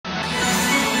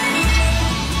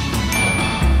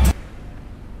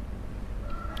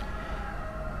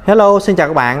Hello, xin chào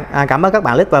các bạn. Cảm ơn các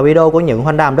bạn click vào video của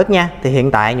Nhuận Hồng Đức nha. Thì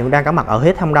hiện tại Nhuận đang có mặt ở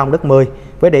hết Thông Hồng Đức 10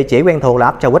 với địa chỉ quen thuộc là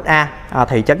ấp Trà Quýt A,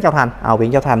 thị trấn Châu Thành,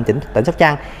 huyện Châu Thành, tỉnh Sóc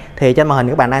Trăng. Thì trên màn hình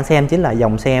các bạn đang xem chính là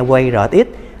dòng xe Wave RSX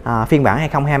phiên bản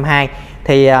 2022.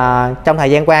 Thì trong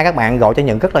thời gian qua các bạn gọi cho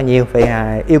Nhận rất là nhiều vì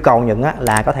yêu cầu Nhận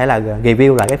là có thể là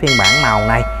review lại cái phiên bản màu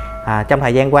này. Trong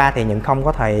thời gian qua thì Nhận không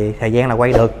có thời gian là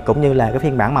quay được, cũng như là cái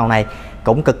phiên bản màu này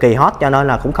cũng cực kỳ hot, cho nên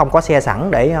là cũng không có xe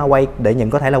sẵn để quay, để Nhận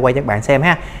có thể là quay cho các bạn xem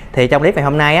ha. Thì trong clip ngày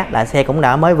hôm nay là xe cũng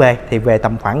đã mới về, thì về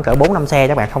tầm khoảng cỡ 4-5 xe,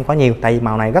 các bạn không có nhiều tại vì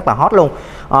màu này rất là hot luôn.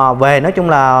 Về nói chung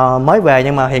là mới về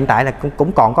nhưng mà hiện tại là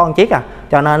cũng còn có một chiếc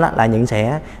cho nên là Nhận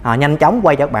sẽ nhanh chóng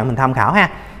quay cho các bạn mình tham khảo ha.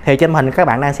 Thì trên màn hình các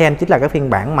bạn đang xem chính là cái phiên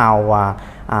bản màu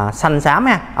xanh xám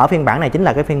ha. Ở phiên bản này chính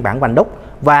là cái phiên bản vành đúc,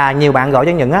 và nhiều bạn gọi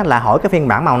cho Nhận là hỏi cái phiên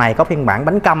bản màu này có phiên bản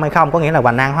bánh cong hay không, có nghĩa là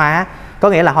vành năng hoa có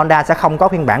nghĩa là Honda sẽ không có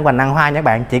phiên bản vành năng hoa nha các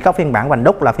bạn, chỉ có phiên bản vành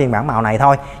đúc là phiên bản màu này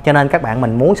thôi. Cho nên các bạn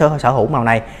mình muốn sở hữu màu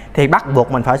này thì bắt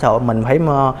buộc mình phải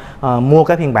mua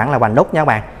cái phiên bản là vành đúc nha các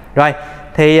bạn. Rồi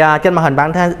thì trên màn hình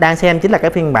bạn đang xem chính là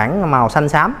cái phiên bản màu xanh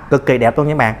xám, cực kỳ đẹp luôn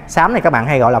nha các bạn. Xám này các bạn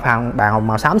hay gọi là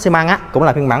màu xám xi măng cũng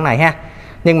là phiên bản này ha.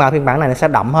 Nhưng mà phiên bản này nó sẽ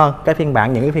đậm hơn cái phiên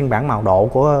bản, những cái phiên bản màu độ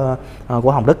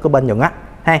của Hồng Đức của bên Nhuận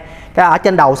hay. Cái ở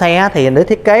trên đầu xe thì được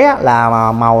thiết kế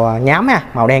là màu nhám ha,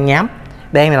 màu đen nhám.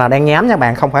 Đen này là đen nhám nha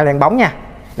bạn, không phải đen bóng nha,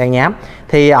 đen nhám.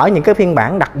 Thì ở những cái phiên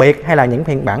bản đặc biệt hay là những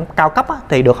phiên bản cao cấp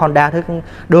thì được Honda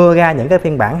đưa ra những cái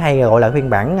phiên bản hay gọi là phiên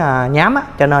bản nhám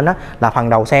cho nên là phần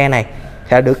đầu xe này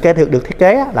sẽ được thiết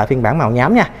kế là phiên bản màu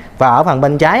nhám nha. Và ở phần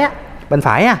bên trái bên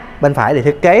phải thì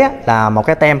thiết kế là một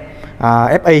cái tem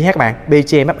FI các bạn,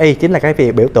 BGM FI chính là cái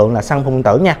biểu tượng là xăng phun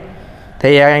tử nha.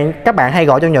 Thì các bạn hay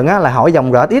gọi cho Nhận là hỏi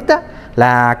dòng RSX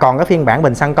là còn cái phiên bản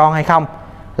bình xăng con hay không,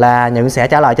 là Nhận sẽ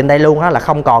trả lời trên đây luôn là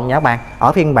không còn nha các bạn.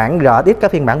 Ở phiên bản RSX cái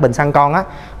phiên bản bình xăng con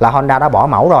là Honda đã bỏ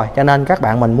mẫu rồi, cho nên các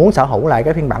bạn mình muốn sở hữu lại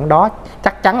cái phiên bản đó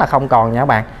chắc chắn là không còn nha các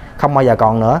bạn, không bao giờ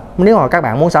còn nữa. Nếu mà các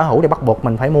bạn muốn sở hữu thì bắt buộc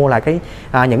mình phải mua lại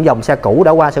những dòng xe cũ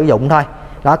đã qua sử dụng thôi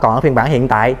đó. Còn ở phiên bản hiện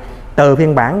tại, từ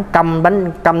phiên bản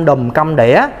căm đùm căm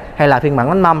đĩa hay là phiên bản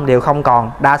bánh mâm đều không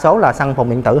còn, đa số là xăng phun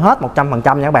điện tử hết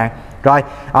 100% nha các bạn. Rồi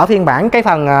ở phiên bản cái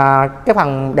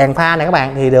phần đèn pha này các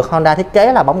bạn thì được Honda thiết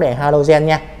kế là bóng đèn halogen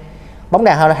nha. Bóng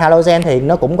đèn halogen thì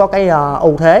nó cũng có cái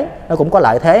ưu thế, nó cũng có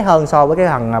lợi thế hơn so với cái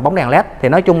thằng bóng đèn led. Thì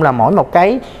nói chung là mỗi một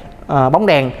cái bóng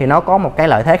đèn thì nó có một cái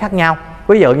lợi thế khác nhau.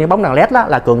 Ví dụ như bóng đèn led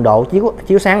là cường độ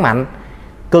chiếu sáng mạnh,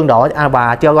 cường độ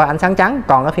và cho ra ánh sáng trắng.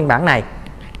 Còn ở phiên bản này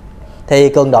thì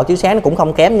cường độ chiếu sáng nó cũng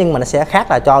không kém, nhưng mà nó sẽ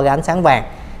khác là cho ra ánh sáng vàng.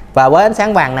 Và với ánh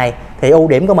sáng vàng này thì ưu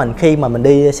điểm của mình khi mà mình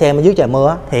đi xem dưới trời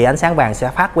mưa thì ánh sáng vàng sẽ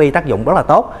phát huy tác dụng rất là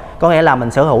tốt, có nghĩa là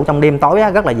mình sở hữu trong đêm tối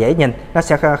rất là dễ nhìn,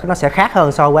 nó sẽ khác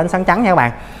hơn so với ánh sáng trắng nha các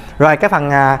bạn. Rồi cái phần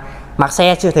mặt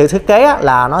xe thì thiết kế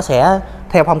là nó sẽ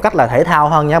theo phong cách là thể thao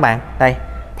hơn nha các bạn. Đây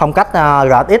phong cách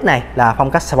RSX này là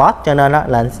phong cách Sport, cho nên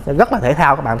là rất là thể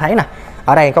thao. Các bạn thấy nè,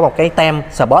 ở đây có một cái tem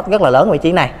Sport rất là lớn ở vị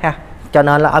trí này ha, cho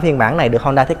nên là ở phiên bản này được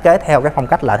Honda thiết kế theo cái phong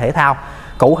cách là thể thao.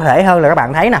 Cụ thể hơn là các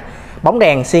bạn thấy nè, bóng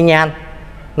đèn xi nhan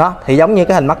đó thì giống như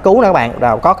cái hình mắt cú nè các bạn,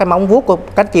 rồi có cái móng vuốt của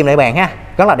cánh chim đại bàng ha,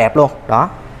 rất là đẹp luôn đó,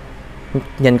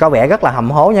 nhìn có vẻ rất là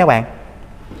hầm hố nha các bạn.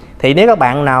 Thì nếu các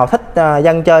bạn nào thích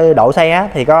dân chơi độ xe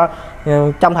thì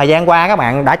trong thời gian qua các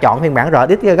bạn đã chọn phiên bản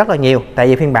RSX rất là nhiều, tại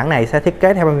vì phiên bản này sẽ thiết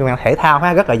kế theo phiên bản thể thao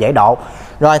rất là dễ độ.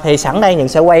 Rồi thì sẵn đây Nhận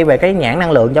sẽ quay về cái nhãn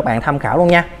năng lượng cho bạn tham khảo luôn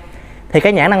nha. Thì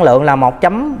cái nhãn năng lượng là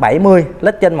 1.70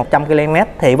 lít trên 100 km.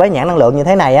 Thì với nhãn năng lượng như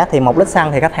thế này thì 1 lít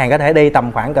xăng thì khách hàng có thể đi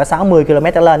tầm khoảng cỡ 60 km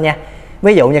trở lên nha.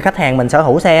 Ví dụ như khách hàng mình sở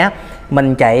hữu xe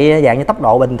mình chạy dạng như tốc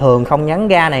độ bình thường, không nhấn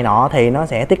ga này nọ thì nó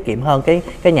sẽ tiết kiệm hơn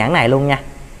cái nhãn này luôn nha.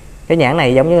 Cái nhãn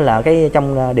này giống như là cái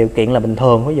trong điều kiện là bình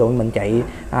thường, ví dụ mình chạy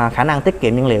khả năng tiết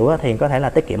kiệm nhiên liệu thì có thể là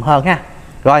tiết kiệm hơn ha.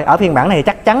 Rồi ở phiên bản này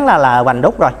chắc chắn là vành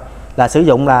đúc rồi, là sử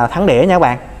dụng là thắng đĩa nha các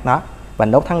bạn. Đó,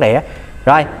 vành đúc thắng đĩa.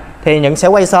 Rồi thì Nhận sẽ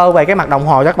quay sơ về cái mặt đồng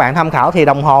hồ cho các bạn tham khảo. Thì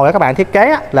đồng hồ các bạn thiết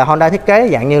kế là Honda thiết kế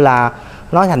dạng như là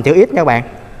nó thành chữ X nha các bạn,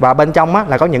 và bên trong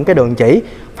là có những cái đường chỉ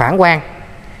phản quang.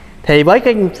 Thì với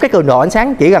cái cường độ ánh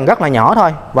sáng chỉ cần rất là nhỏ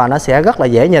thôi và nó sẽ rất là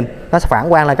dễ nhìn, nó sẽ phản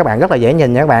quang lên các bạn, rất là dễ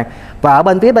nhìn nha các bạn. Và ở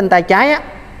bên tay trái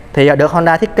thì được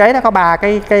Honda thiết kế nó có 3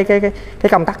 cái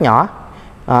công tắc nhỏ,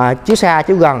 chiếu xa,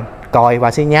 chiếu gần, còi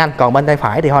và xi nhan. Còn bên tay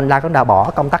phải thì Honda cũng đã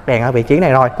bỏ công tắc đèn ở vị trí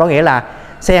này rồi, có nghĩa là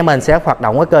xe mình sẽ hoạt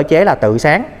động với cơ chế là tự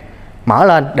sáng, mở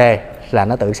lên đề là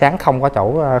nó tự sáng, không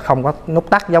có nút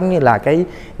tắt giống như là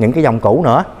những cái dòng cũ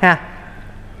nữa ha.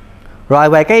 Rồi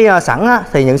về cái sẵn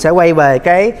thì Nhận sẽ quay về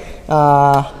cái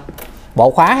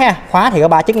bộ khóa ha. Khóa thì có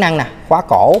 3 chức năng nè, khóa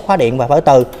cổ, khóa điện và khóa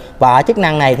từ. Và ở chức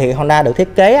năng này thì Honda được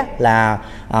thiết kế là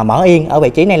mở yên ở vị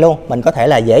trí này luôn. Mình có thể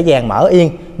là dễ dàng mở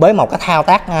yên với một cái thao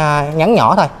tác nhấn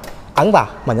nhỏ thôi, ấn vào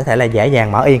mình có thể là dễ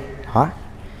dàng mở yên đó.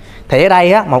 Thì ở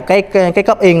đây á, một cái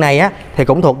cốp yên này á thì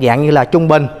cũng thuộc dạng như là trung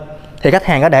bình, thì khách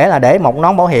hàng có để là để một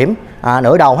nón bảo hiểm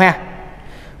nửa đầu ha,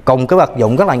 cùng cái vật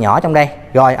dụng rất là nhỏ trong đây.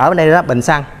 Rồi ở bên đây đó bình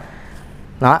xăng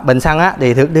đó, bình xăng á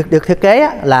thì được thiết kế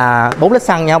á, là 4 lít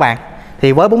xăng nha các bạn.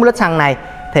 Thì với 4 lít xăng này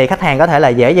thì khách hàng có thể là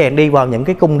dễ dàng đi vào những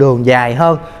cái cung đường dài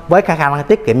hơn, với khả năng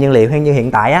tiết kiệm nhiên liệu như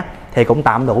hiện tại á thì cũng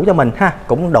tạm đủ cho mình ha,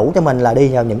 cũng đủ cho mình là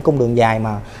đi vào những cung đường dài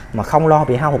mà không lo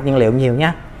bị hao hụt nhiên liệu nhiều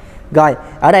nha. Rồi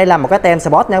ở đây là một cái tem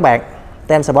spot nha các bạn,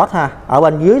 tem spot ha, ở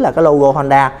bên dưới là cái logo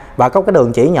Honda và có cái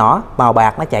đường chỉ nhỏ màu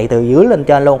bạc nó chạy từ dưới lên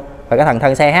trên luôn, và cái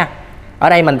thân xe ha. Ở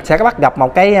đây mình sẽ bắt gặp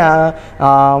một cái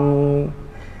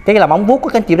là móng vuốt của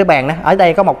cánh chim đáy bàn đó, ở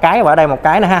đây có một cái và ở đây một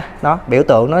cái nữa ha. Đó, biểu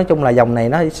tượng nói chung là dòng này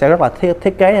nó sẽ rất là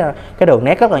thiết kế cái đường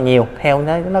nét rất là nhiều, theo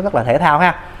nó rất là thể thao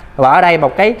ha. Và ở đây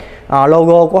một cái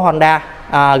logo của Honda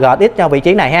GX cho vị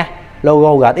trí này ha,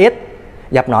 logo GX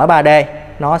dập nổi 3D,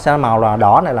 nó sẽ màu là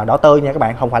đỏ, này là đỏ tươi nha các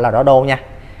bạn, không phải là đỏ đô nha.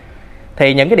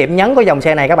 Thì những cái điểm nhấn của dòng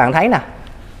xe này các bạn thấy nè,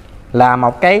 là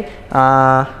một cái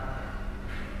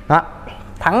đó,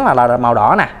 thắng là màu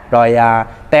đỏ nè, rồi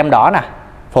tem đỏ nè,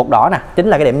 phục đỏ nè, chính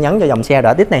là cái điểm nhấn cho dòng xe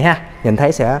RX này ha. Nhìn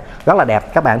thấy sẽ rất là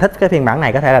đẹp, các bạn thích cái phiên bản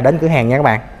này có thể là đến cửa hàng nha các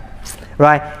bạn.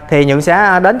 Rồi thì Nhuận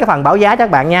sẽ đến cái phần báo giá cho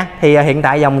các bạn nha. Thì hiện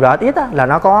tại dòng RX á, là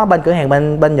nó có bên cửa hàng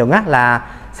bên Nhuận á là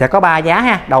sẽ có 3 giá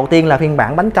ha. Đầu tiên là phiên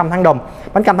bản bánh căm thắng đùm.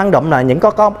 Bánh căm thắng đùm là những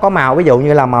có màu, ví dụ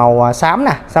như là màu xám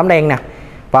nè, xám đen nè,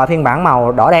 và phiên bản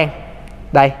màu đỏ đen.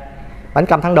 Đây, bánh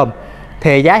căm thắng đùm.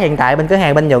 Thì giá hiện tại bên cửa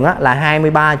hàng bên Nhuận á là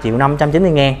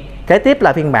 23.590.000. Kế tiếp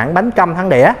là phiên bản bánh căm thắng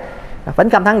đĩa. Bánh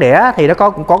căm thắng đĩa thì nó có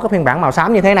cái phiên bản màu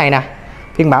xám như thế này nè,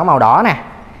 phiên bản màu đỏ nè,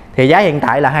 thì giá hiện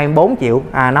tại là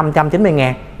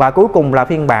 24.590.000. Và cuối cùng là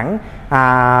phiên bản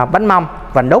bánh mâm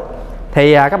vành đúc.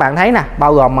 Thì các bạn thấy nè,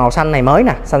 bao gồm màu xanh này mới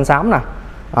nè, xanh xám nè,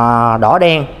 đỏ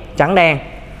đen, trắng đen.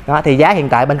 Đó, thì giá hiện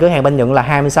tại bên cửa hàng bên Nhuận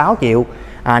là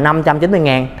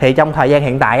 26.590.000. Thì trong thời gian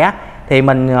hiện tại á thì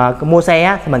mình mua xe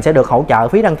á, thì mình sẽ được hỗ trợ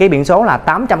phí đăng ký biển số là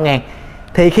 800.000.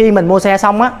 Thì khi mình mua xe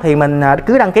xong á thì mình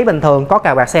cứ đăng ký bình thường, có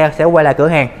cà vạt xe sẽ quay lại cửa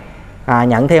hàng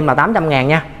nhận thêm là 800.000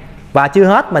 nha. Và chưa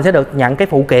hết, mình sẽ được nhận cái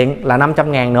phụ kiện là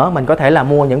 500.000 nữa. Mình có thể là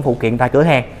mua những phụ kiện tại cửa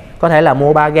hàng, có thể là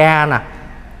mua ba ga nè,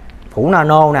 phủ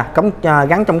nano nè,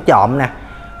 gắn chống trộm nè,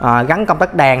 gắn công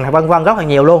tắc đèn nè, vân vân, rất là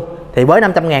nhiều luôn. Thì với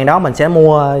 500.000 đó mình sẽ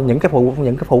mua những cái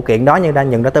phụ kiện đó như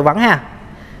Nhận đã tư vấn ha.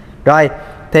 Rồi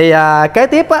thì kế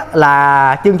tiếp á,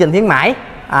 là chương trình khuyến mãi.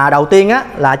 Đầu tiên á,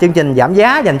 là chương trình giảm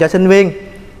giá dành cho sinh viên.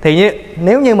 Thì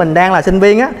nếu như mình đang là sinh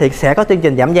viên á, thì sẽ có chương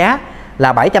trình giảm giá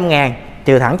là 700.000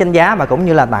 trừ thẳng trên giá, và cũng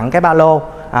như là tặng cái ba lô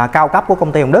cao cấp của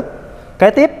công ty Hồng Đức. Kế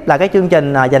tiếp là cái chương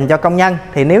trình dành cho công nhân.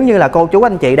 Thì nếu như là cô chú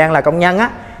anh chị đang là công nhân á,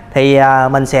 thì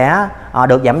mình sẽ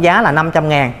được giảm giá là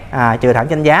 500.000 trừ thẳng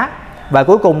trên giá. Và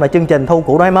cuối cùng là chương trình thu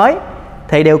cũ đổi mới.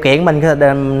 Thì điều kiện mình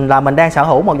là mình đang sở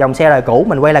hữu một dòng xe đời cũ,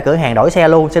 mình quay lại cửa hàng đổi xe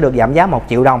luôn, sẽ được giảm giá 1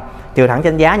 triệu đồng trừ thẳng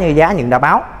trên giá như giá Nhuận đã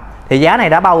báo. Thì giá này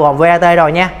đã bao gồm VAT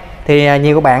rồi nha. Thì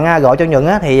nhiều các bạn gọi cho Nhuận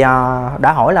á, thì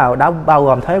đã hỏi là đã bao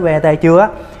gồm thuế VAT chưa.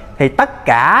 Thì tất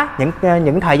cả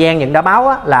những thời gian Nhuận đã báo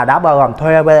á, là đã bao gồm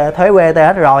thuế VAT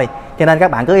hết rồi, cho nên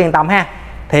các bạn cứ yên tâm ha.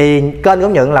 Thì kênh của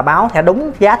Nhuận là báo theo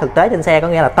đúng giá thực tế trên xe, có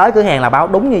nghĩa là tới cửa hàng là báo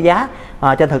đúng như giá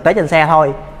trên thực tế trên xe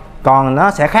thôi. Còn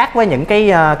nó sẽ khác với những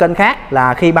cái kênh khác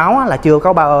là khi báo là chưa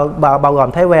có bao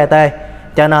gồm thuế VAT,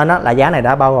 cho nên là giá này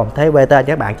đã bao gồm thuế VAT.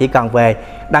 Các bạn chỉ cần về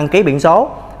đăng ký biển số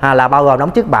là bao gồm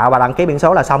đóng trước bạ và đăng ký biển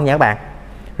số là xong nha các bạn.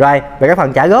 Rồi về cái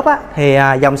phần trả góp á, thì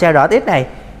dòng xe RX này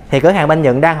thì cửa hàng bên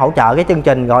Nhận đang hỗ trợ cái chương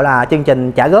trình gọi là chương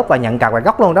trình trả góp và nhận cào quạt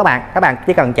gốc luôn đó bạn. Các bạn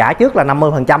chỉ cần trả trước là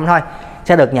 50% thôi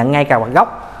sẽ được nhận ngay cào quạt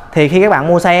gốc. Thì khi các bạn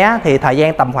mua xe á, thì thời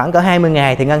gian tầm khoảng cỡ 20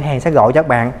 ngày thì ngân hàng sẽ gọi cho các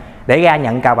bạn để ra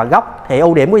nhận cào quạt gốc. Thì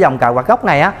ưu điểm của dòng cào quạt gốc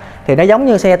này á thì nó giống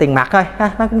như xe tiền mặt thôi ha.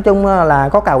 Nó cũng chung là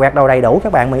có cào quạt đầu đầy đủ,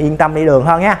 các bạn mình yên tâm đi đường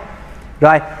hơn nha.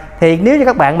 Rồi thì nếu như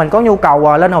các bạn mình có nhu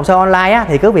cầu lên hồ sơ online á,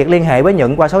 thì cứ việc liên hệ với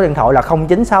Nhuận qua số điện thoại là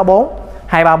 0964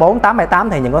 234 878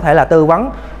 thì Nhuận có thể là tư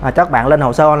vấn cho các bạn lên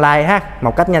hồ sơ online ha,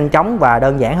 một cách nhanh chóng và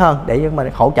đơn giản hơn để mình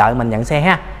hỗ trợ mình nhận xe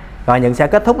ha. Rồi Nhuận sẽ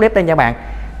kết thúc clip đây nha các bạn.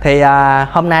 Thì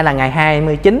hôm nay là ngày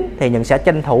 29 thì Nhuận sẽ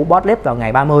tranh thủ post clip vào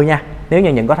ngày 30 nha, nếu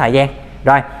như Nhuận có thời gian.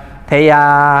 Rồi thì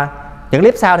những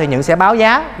clip sau thì Nhuận sẽ báo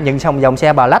giá Nhuận xong dòng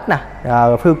xe Black nè,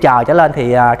 future trở lên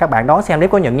thì các bạn đón xem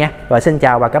clip của Nhuận nha. Rồi xin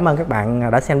chào và cảm ơn các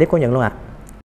bạn đã xem clip của Nhuận luôn ạ.